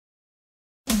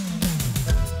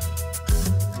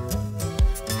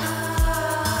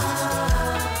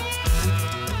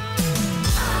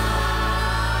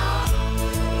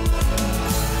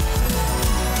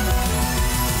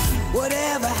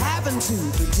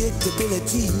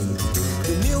unpredictability.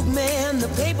 The milkman, the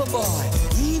paper boy,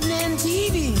 evening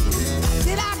TV.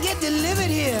 Did I get delivered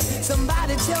here?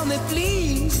 Somebody tell me,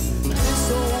 please.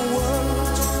 This whole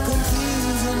world's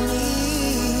confusing me.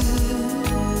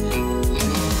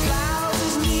 Clouds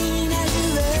as mean as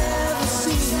you've ever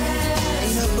seen.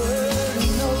 Ain't a bird who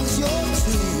knows you're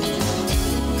true.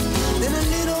 Then a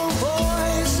little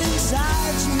voice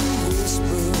inside you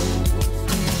whisper,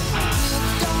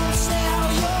 don't sell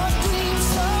your dreams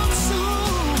so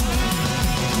soon.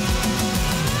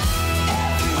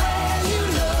 Everywhere you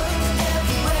look,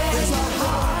 everywhere there's a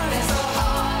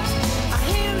heart, a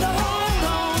hand to hold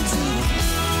on to.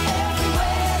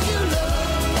 Everywhere you look,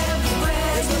 everywhere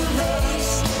there's a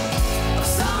place of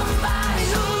somebody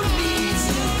who needs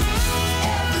you.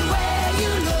 Everywhere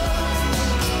you look,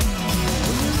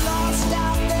 when you're lost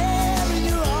out there and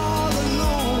you're all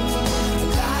alone,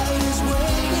 life is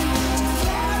waiting to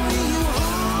carry you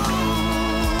home.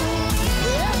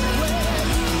 Everywhere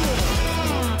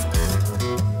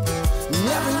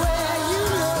you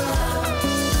look,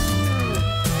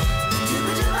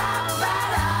 everywhere you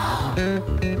look.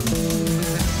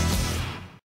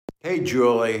 Hey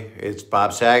Julie, it's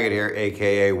Bob Saget here,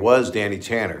 aka was Danny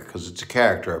Tanner, because it's a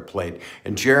character I played.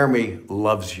 And Jeremy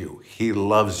loves you. He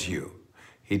loves you.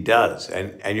 He does.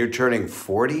 And you're turning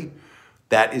 40?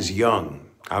 That is young.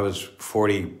 I was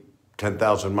 40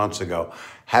 10,000 months ago.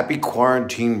 Happy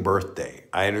quarantine birthday.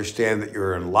 I understand that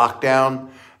you're in lockdown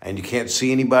and you can't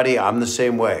see anybody. I'm the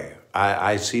same way.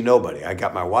 I see nobody. I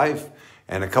got my wife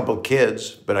and a couple of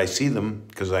kids, but I see them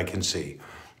because I can see.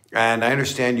 And I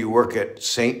understand you work at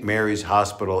St. Mary's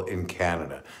Hospital in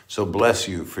Canada. So bless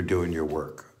you for doing your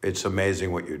work. It's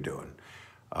amazing what you're doing.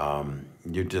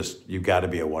 You've got to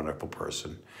be a wonderful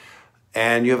person.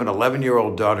 And you have an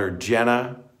 11-year-old daughter,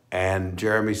 Jenna, and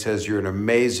Jeremy says you're an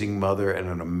amazing mother and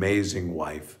an amazing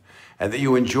wife, and that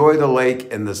you enjoy the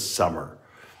lake in the summer,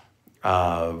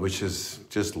 which is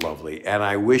just lovely. And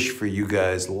I wish for you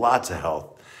guys lots of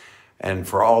health and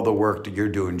for all the work that you're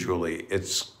doing, Julie.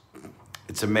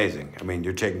 It's amazing. I mean,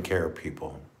 you're taking care of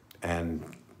people, and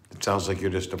it sounds like you're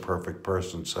just a perfect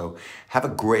person. So have a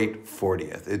great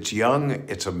 40th. It's young,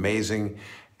 it's amazing,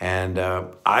 and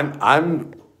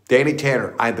I'm Danny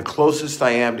Tanner. The closest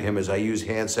I am to him is I use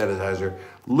hand sanitizer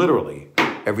literally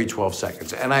every 12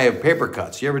 seconds, and I have paper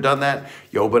cuts. You ever done that?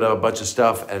 You open up a bunch of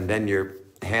stuff, and then your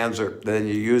hands then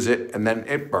you use it, and then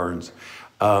it burns.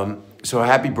 So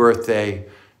happy birthday,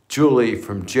 Julie,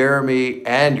 from Jeremy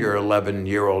and your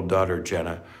 11-year-old daughter,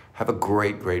 Jenna. Have a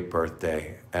great, great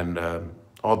birthday, and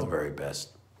all the very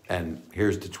best. And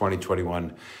here's to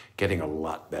 2021 getting a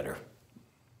lot better.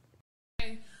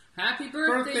 Happy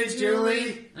birthday,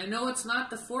 Julie. I know it's not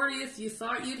the 40th you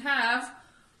thought you'd have,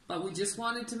 but we just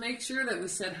wanted to make sure that we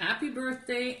said happy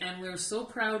birthday, and we're so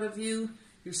proud of you.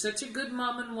 You're such a good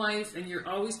mom and wife, and you're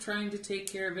always trying to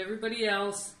take care of everybody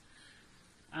else.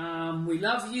 We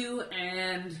love you,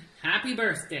 and happy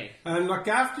birthday. And look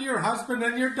after your husband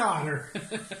and your daughter.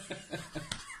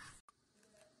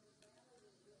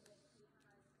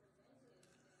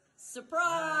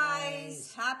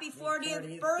 Surprise! Happy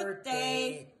 40th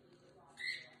birthday.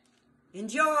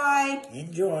 Enjoy.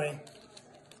 Enjoy.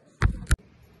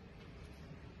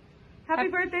 Happy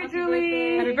birthday,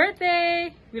 Julie. Happy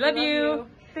birthday. We love you.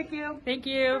 Thank you. Thank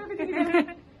you.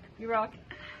 You rock.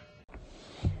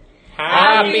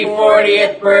 Happy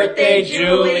 40th birthday,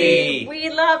 Julie. We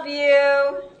love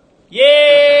you.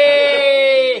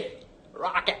 Yay!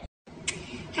 Rock it.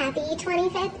 Happy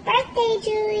 25th birthday,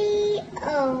 Julie.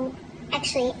 Oh,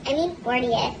 actually, I mean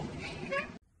 40th.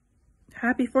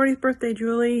 Happy 40th birthday,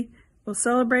 Julie. We'll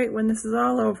celebrate when this is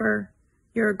all over.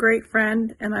 You're a great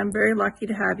friend, and I'm very lucky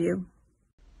to have you.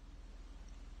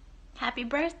 Happy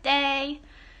birthday.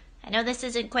 I know this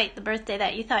isn't quite the birthday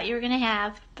that you thought you were going to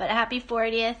have, but happy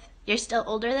 40th. You're still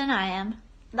older than I am.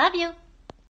 Love you.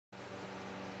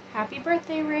 Happy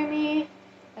birthday, Remy.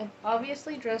 I've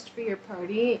obviously dressed for your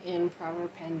party in proper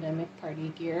pandemic party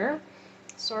gear.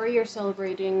 Sorry you're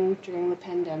celebrating during the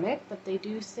pandemic, but they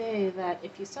do say that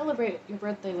if you celebrate your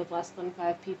birthday with less than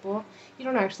 5 people, you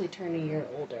don't actually turn a year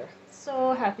older.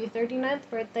 So happy 39th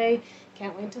birthday.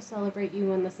 Can't wait to celebrate you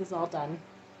when this is all done.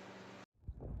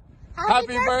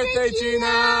 Happy birthday,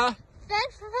 Gina!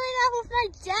 Thanks for putting up with my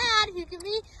dad, who can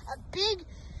be a big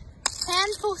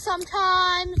handful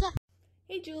sometimes.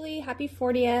 Hey Julie, happy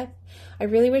 40th. I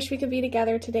really wish we could be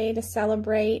together today to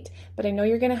celebrate, but I know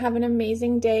you're going to have an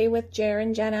amazing day with Jer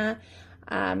and Jenna.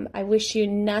 I wish you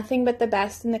nothing but the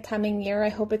best in the coming year. I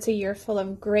hope it's a year full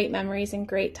of great memories and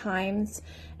great times.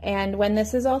 And when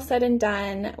this is all said and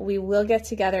done, we will get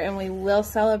together and we will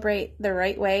celebrate the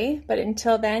right way. But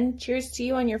until then, cheers to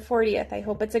you on your 40th. I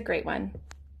hope it's a great one.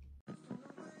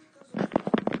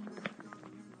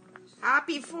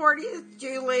 Happy 40th,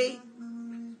 Julie.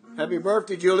 Happy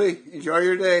birthday, Julie. Enjoy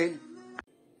your day.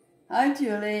 Hi,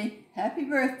 Julie. Happy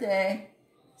birthday.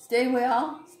 Stay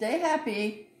well. Stay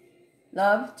happy.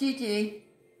 Love, Gigi.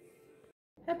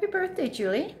 Happy birthday,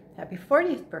 Julie. Happy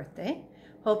 40th birthday.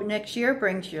 Hope next year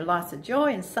brings you lots of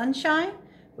joy and sunshine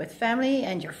with family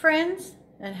and your friends,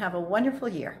 and have a wonderful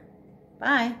year.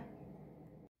 Bye.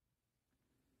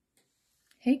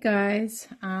 Hey guys,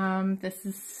 this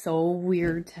is so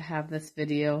weird to have this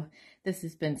video. This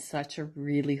has been such a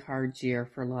really hard year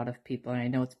for a lot of people, and I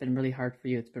know it's been really hard for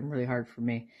you. It's been really hard for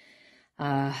me.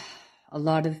 A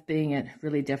lot of being it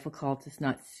really difficult is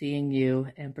not seeing you,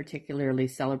 and particularly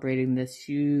celebrating this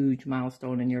huge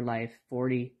milestone in your life,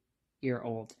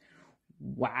 40-year-old.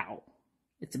 Wow.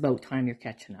 It's about time you're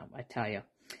catching up, I tell you.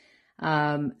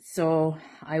 So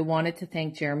I wanted to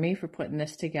thank Jeremy for putting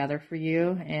this together for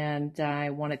you, and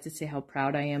I wanted to say how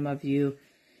proud I am of you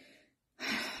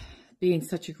being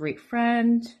such a great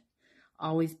friend,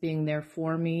 always being there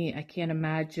for me. I can't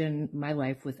imagine my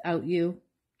life without you.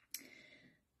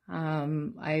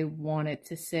 I wanted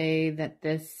to say that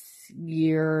this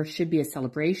year should be a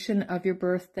celebration of your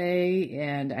birthday,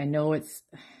 and I know it's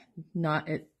not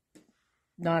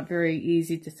very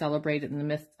easy to celebrate it in the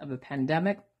midst of a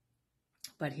pandemic,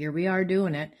 but here we are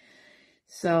doing it.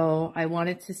 So I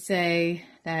wanted to say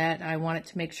that I wanted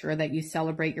to make sure that you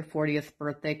celebrate your 40th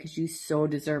birthday, because you so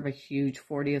deserve a huge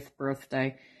 40th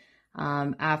birthday.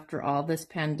 After all this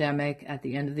pandemic, at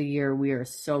the end of the year, we are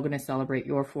so going to celebrate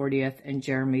your 40th and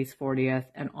Jeremy's 40th.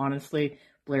 And honestly,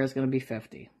 Blair's going to be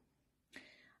 50.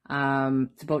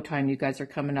 It's about time you guys are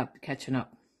catching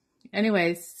up.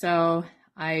 Anyways, so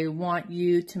I want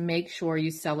you to make sure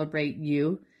you celebrate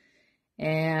you.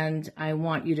 And I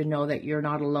want you to know that you're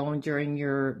not alone during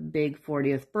your big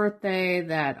 40th birthday,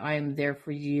 that I'm there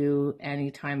for you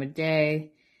any time of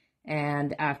day.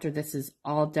 And after this is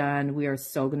all done, we are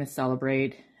so going to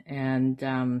celebrate, and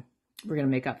we're going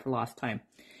to make up for lost time.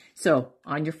 So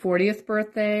on your 40th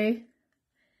birthday,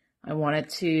 I wanted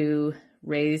to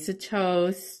raise a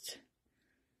toast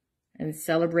and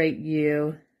celebrate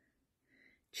you.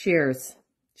 Cheers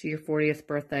to your 40th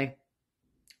birthday.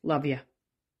 Love you.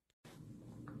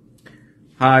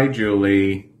 Hi,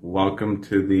 Julie. Welcome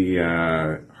to the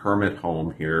hermit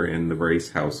home here in the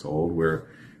Race household, where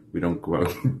we don't go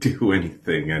out and do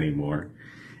anything anymore.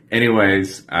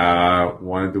 Anyways,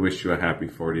 wanted to wish you a happy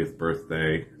 40th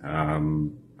birthday. I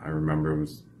remember it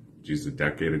was, a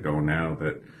decade ago now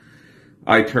that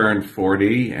I turned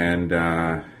 40, and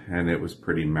it was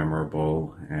pretty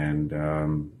memorable, and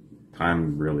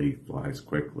time really flies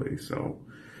quickly. So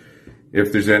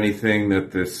if there's anything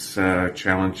that this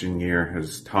challenging year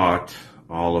has taught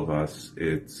all of us,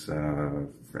 it's,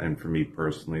 and for me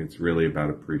personally, it's really about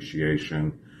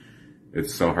appreciation.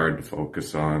 It's so hard to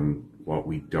focus on what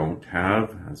we don't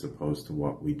have as opposed to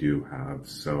what we do have.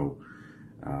 So,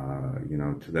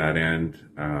 to that end,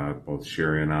 both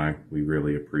Sherry and I, we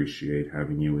really appreciate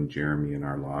having you and Jeremy in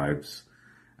our lives.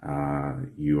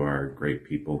 You are great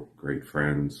people, great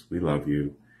friends. We love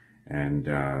you. And,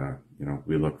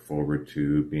 we look forward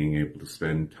to being able to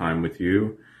spend time with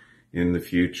you in the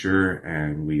future,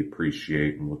 and we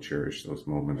appreciate and will cherish those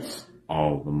moments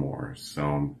all the more.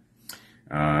 So,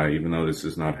 even though this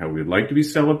is not how we'd like to be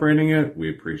celebrating it, we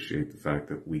appreciate the fact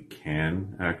that we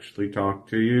can actually talk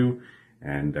to you.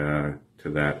 And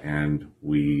to that end,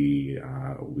 we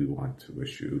want to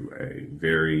wish you a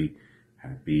very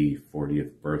happy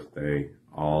 40th birthday,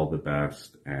 all the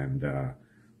best, and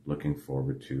looking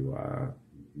forward to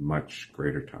much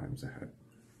greater times ahead.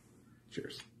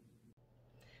 Cheers.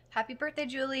 Happy birthday,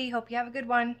 Julie. Hope you have a good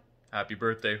one. Happy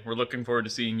birthday. We're looking forward to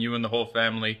seeing you and the whole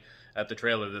family at the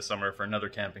trailer this summer for another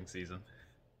camping season.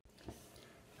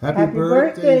 Happy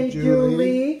birthday,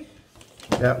 Julie.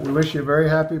 Yeah, we wish you a very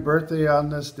happy birthday on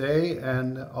this day,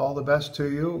 and all the best to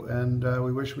you. And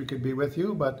we wish we could be with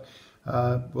you, but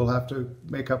we'll have to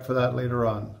make up for that later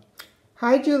on.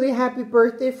 Hi, Julie. Happy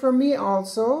birthday from me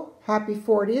also. Happy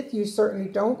 40th. You certainly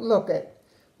don't look it.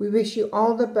 We wish you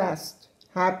all the best.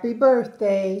 Happy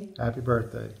birthday. Happy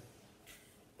birthday.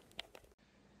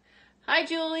 Hi,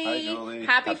 Julie. Hi, Julie.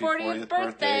 Happy 40th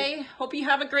birthday. Hope you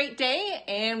have a great day,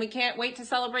 and we can't wait to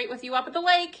celebrate with you up at the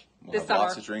lake this summer.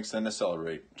 Lots of drinks then to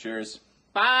celebrate. Cheers.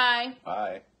 Bye.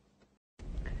 Bye.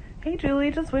 Hey Julie,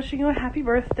 just wishing you a happy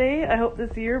birthday. I hope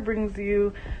this year brings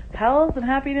you health and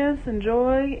happiness and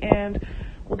joy, and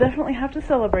we'll definitely have to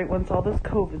celebrate once all this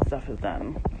COVID stuff is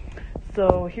done.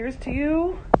 So here's to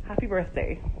you. Happy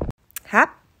birthday.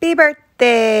 Happy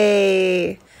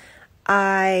birthday!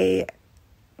 I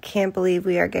can't believe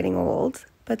we are getting old,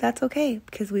 but that's okay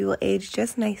because we will age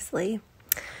just nicely.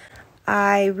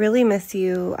 I really miss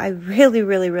you. I really,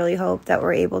 really, really hope that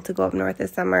we're able to go up north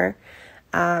this summer.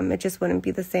 It just wouldn't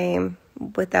be the same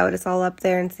without us all up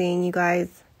there and seeing you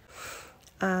guys.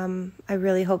 I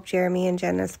really hope Jeremy and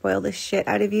Jenna spoil the shit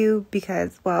out of you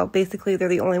because, well, basically they're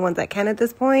the only ones that can at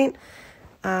this point.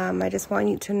 I just want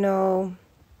you to know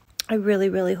I really,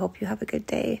 really hope you have a good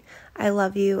day. I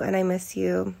love you and I miss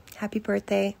you. Happy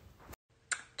birthday.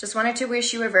 Just wanted to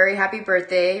wish you a very happy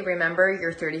birthday. Remember,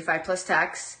 you're 35 plus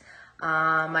tax.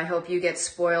 I hope you get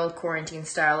spoiled quarantine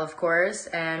style, of course.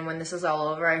 And when this is all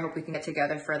over, I hope we can get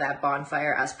together for that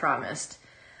bonfire as promised.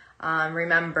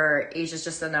 Remember, age is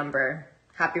just a number.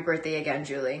 Happy birthday again,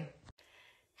 Julie.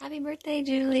 Happy birthday,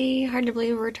 Julie. Hard to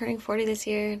believe we're turning 40 this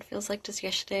year. It feels like just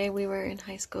yesterday we were in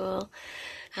high school.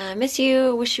 Miss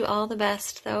you. Wish you all the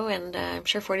best, though. And I'm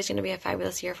sure 40 is going to be a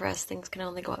fabulous year for us. Things can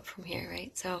only go up from here,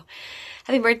 right? So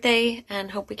happy birthday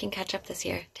and hope we can catch up this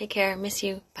year. Take care. Miss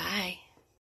you. Bye.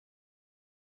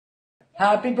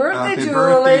 Happy birthday, Happy Julie.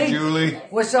 birthday, Julie.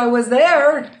 Wish I was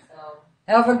there.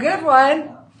 Have a good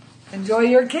one. Enjoy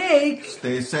your cake.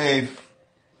 Stay safe.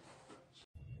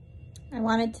 I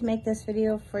wanted to make this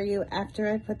video for you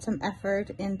after I put some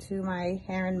effort into my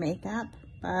hair and makeup,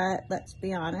 but let's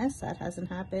be honest, that hasn't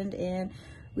happened in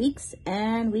weeks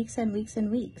and weeks and weeks and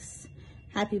weeks.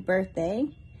 Happy birthday.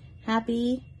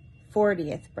 Happy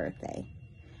 40th birthday.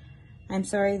 I'm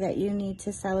sorry that you need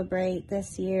to celebrate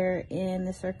this year in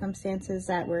the circumstances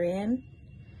that we're in.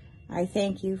 I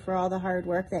thank you for all the hard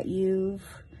work that you've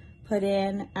put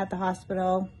in at the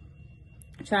hospital,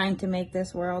 trying to make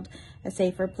this world a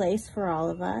safer place for all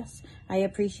of us. I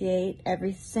appreciate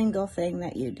every single thing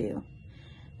that you do.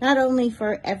 Not only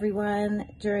for everyone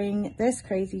during this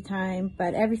crazy time,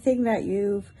 but everything that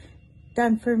you've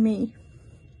done for me.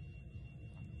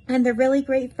 And the really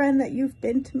great friend that you've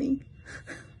been to me.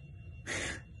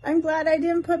 I'm glad I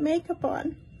didn't put makeup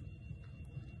on.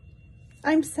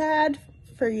 I'm sad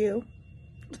for you.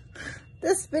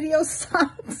 This video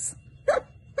sucks.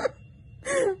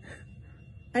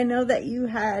 I know that you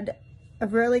had a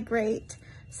really great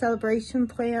celebration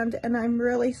planned, and I'm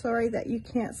really sorry that you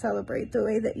can't celebrate the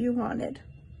way that you wanted.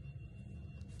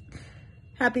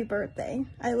 Happy birthday.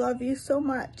 I love you so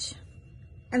much.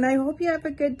 And I hope you have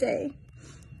a good day.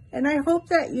 And I hope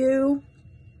that you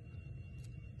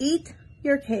eat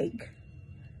your cake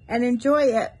and enjoy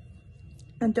it.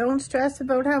 And don't stress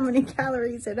about how many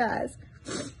calories it has.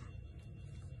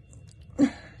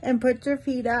 And put your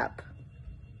feet up.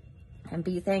 And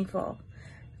be thankful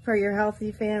for your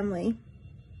healthy family.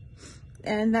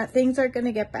 And that things are going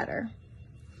to get better.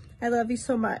 I love you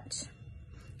so much.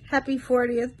 Happy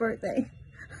 40th birthday.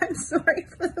 I'm sorry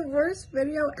for the worst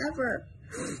video ever.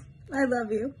 I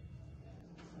love you.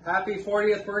 Happy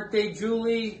 40th birthday,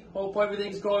 Julie. Hope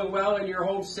everything's going well and you're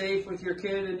home safe with your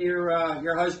kid and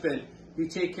your husband. You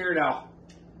take care now.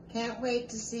 Can't wait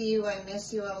to see you. I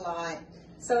miss you a lot.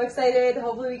 So excited.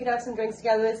 Hopefully we can have some drinks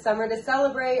together this summer to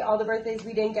celebrate all the birthdays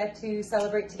we didn't get to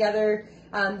celebrate together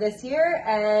this year,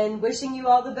 and wishing you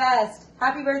all the best.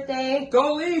 Happy birthday.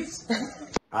 Go Leafs!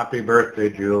 Happy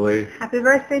birthday, Julie. Happy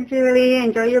birthday, Julie.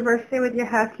 Enjoy your birthday with your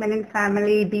husband and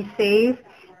family. Be safe.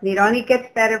 And it only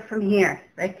gets better from here.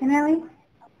 Right, Canelli?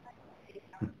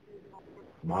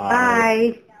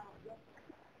 Bye.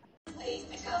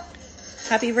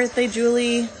 Happy birthday,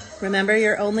 Julie. Remember,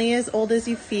 you're only as old as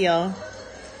you feel.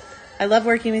 I love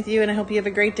working with you, and I hope you have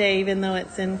a great day, even though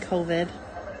it's in COVID.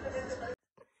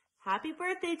 Happy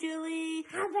birthday, Julie.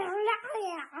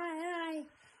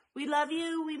 We love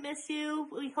you. We miss you.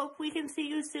 We hope we can see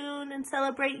you soon and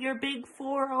celebrate your big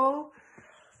 4-0.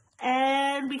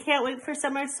 And we can't wait for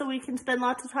summer so we can spend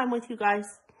lots of time with you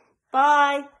guys.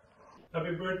 Bye.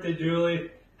 Happy birthday, Julie.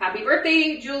 Happy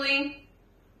birthday, Julie.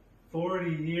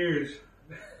 40 years.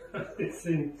 It's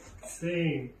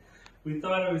insane. We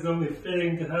thought it was only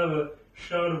fitting to have a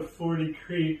shot of 40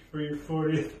 Creek for your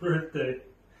 40th birthday.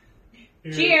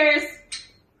 Here. Cheers.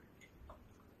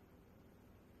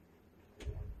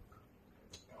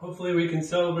 Hopefully we can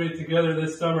celebrate together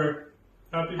this summer.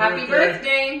 Happy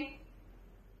birthday.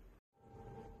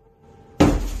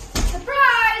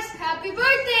 Surprise! Happy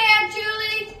birthday, Aunt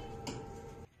Julie!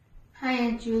 Hi,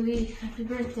 Aunt Julie. Happy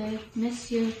birthday.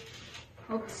 Miss you.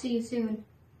 Hope to see you soon.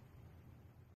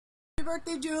 Happy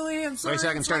birthday, Julie. I'm sorry. Wait a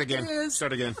second. Start again.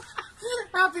 Start again.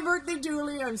 Happy birthday,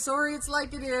 Julie. I'm sorry it's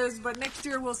like it is, but next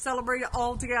year we'll celebrate it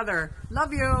all together.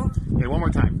 Love you. Okay, one more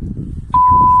time.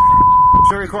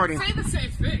 Still recording. Say the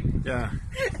same thing. Yeah.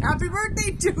 Happy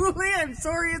birthday, Julie. I'm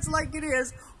sorry it's like it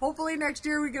is. Hopefully next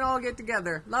year we can all get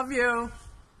together. Love you.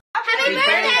 Happy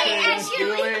birthday,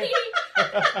 Julie!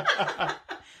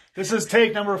 This is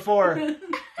take number 4.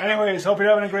 Anyways, hope you're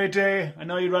having a great day. I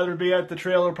know you'd rather be at the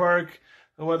trailer park.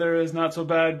 The weather is not so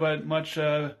bad, but much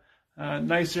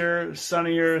nicer,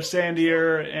 sunnier,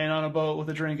 sandier, and on a boat with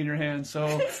a drink in your hand.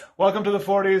 So welcome to the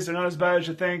 40s. They're not as bad as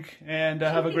you think, and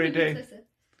have a great day.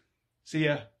 See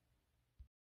ya.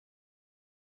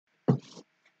 Hi,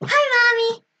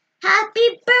 Mommy.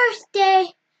 Happy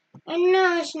birthday. I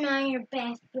know it's not your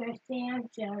best birthday. I'm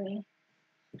sorry.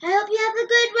 I hope you have a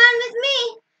good one with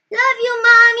me. Love you,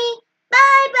 Mommy.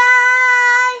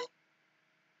 Bye-bye.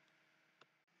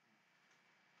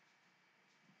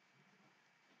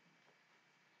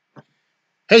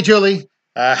 Hey, Julie.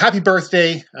 Happy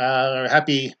birthday.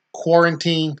 Happy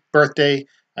quarantine birthday.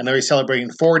 I know you're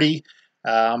celebrating 40.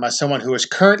 As someone who is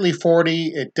currently 40,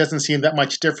 it doesn't seem that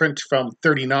much different from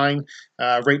 39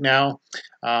 right now.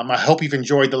 I hope you've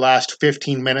enjoyed the last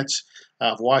 15 minutes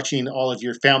of watching all of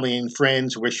your family and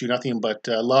friends wish you nothing but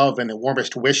love and the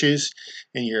warmest wishes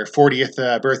in your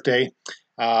 40th birthday.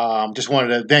 Just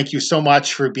wanted to thank you so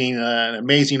much for being an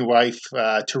amazing wife,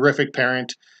 terrific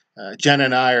parent. Jen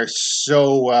and I are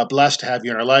so blessed to have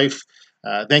you in our life.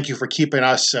 Thank you for keeping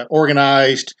us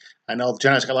organized. I know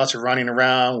Jenna's got lots of running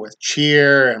around with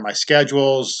cheer and my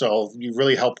schedules, so you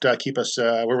really helped keep us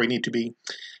where we need to be.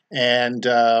 And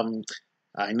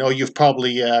I know you've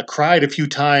probably cried a few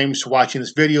times watching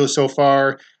this video so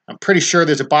far. I'm pretty sure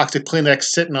there's a box of Kleenex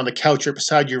sitting on the couch right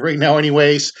beside you right now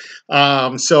anyways.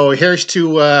 So here's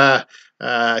to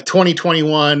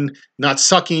 2021 not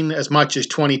sucking as much as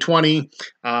 2020. You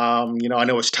know, I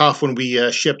know it's tough when we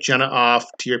shipped Jenna off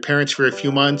to your parents for a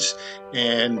few months,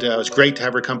 and it was great to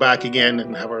have her come back again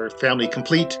and have our family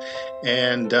complete.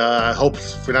 And I hope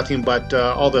for nothing but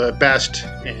all the best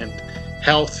and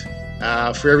health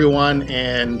for everyone,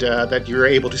 and that you're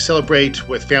able to celebrate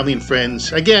with family and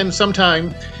friends again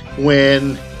sometime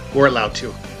when we're allowed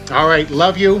to. All right,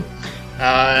 love you,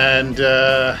 and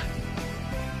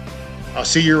I'll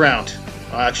see you around.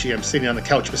 Well, actually, I'm sitting on the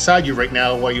couch beside you right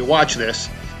now while you watch this,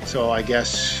 so I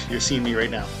guess you're seeing me right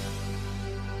now.